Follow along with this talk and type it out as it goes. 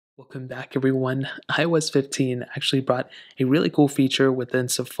Welcome back, everyone. iOS 15 actually brought a really cool feature within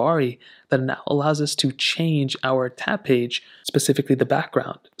Safari that now allows us to change our tab page, specifically the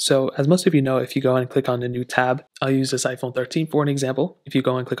background. So, as most of you know, if you go and click on a new tab, I'll use this iPhone 13 for an example. If you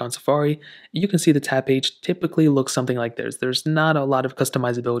go and click on Safari, you can see the tab page typically looks something like this. There's not a lot of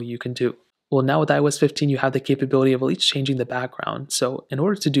customizability you can do. Well, now with iOS 15, you have the capability of at least changing the background. So in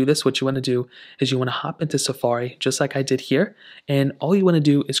order to do this, what you want to do is you want to hop into Safari, just like I did here, and all you want to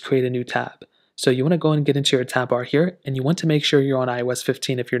do is create a new tab. So you want to go and get into your tab bar here, and you want to make sure you're on iOS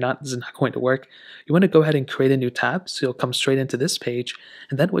 15. If you're not, this is not going to work. You want to go ahead and create a new tab, so you'll come straight into this page,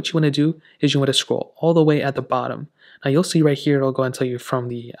 and then what you want to do is you want to scroll all the way at the bottom. Now you'll see right here, it'll go and tell you from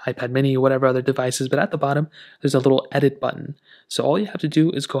the iPad mini or whatever other devices, but at the bottom, there's a little edit button. So all you have to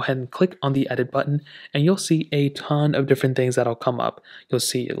do is go ahead and click on the edit button, and you'll see a ton of different things that'll come up. You'll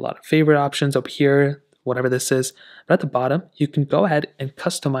see a lot of favorite options up here, whatever this is. But at the bottom, you can go ahead and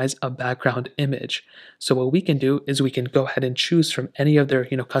customize a background image. So what we can do is we can go ahead and choose from any of their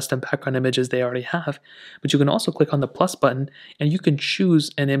custom background images they already have. But you can also click on the plus button, and you can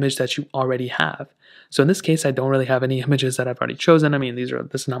choose an image that you already have. So in this case, I don't really have any images that I've already chosen. I mean, this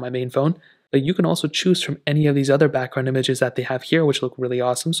is not my main phone, but you can also choose from any of these other background images that they have here, which look really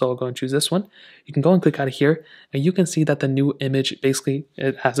awesome. So I'll go and choose this one. You can go and click out of here, and you can see that the new image, basically,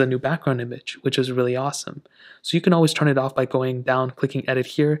 it has a new background image, which is really awesome. So you can always turn it off by going down, clicking edit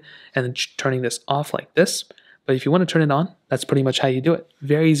here, and then turning this off like this. But if you want to turn it on, that's pretty much how you do it.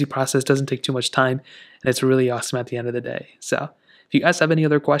 Very easy process, doesn't take too much time, and it's really awesome at the end of the day. So if you guys have any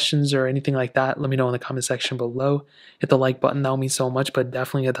other questions or anything like that, let me know in the comment section below. Hit the like button, that will mean so much, but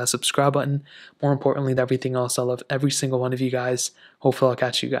definitely hit that subscribe button. More importantly than everything else, I love every single one of you guys. Hopefully I'll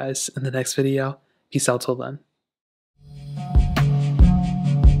catch you guys in the next video. Peace out till then.